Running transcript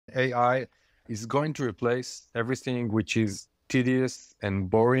AI is going to replace everything which is tedious and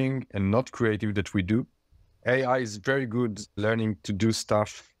boring and not creative that we do. AI is very good learning to do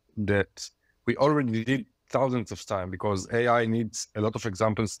stuff that we already did thousands of times because AI needs a lot of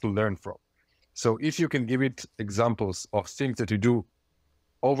examples to learn from. So if you can give it examples of things that you do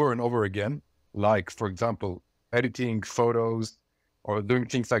over and over again, like, for example, editing photos or doing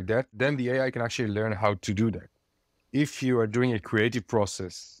things like that, then the AI can actually learn how to do that. If you are doing a creative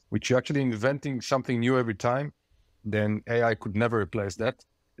process, which you're actually inventing something new every time, then AI could never replace that.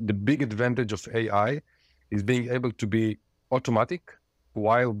 The big advantage of AI is being able to be automatic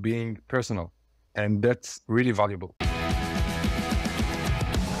while being personal. And that's really valuable.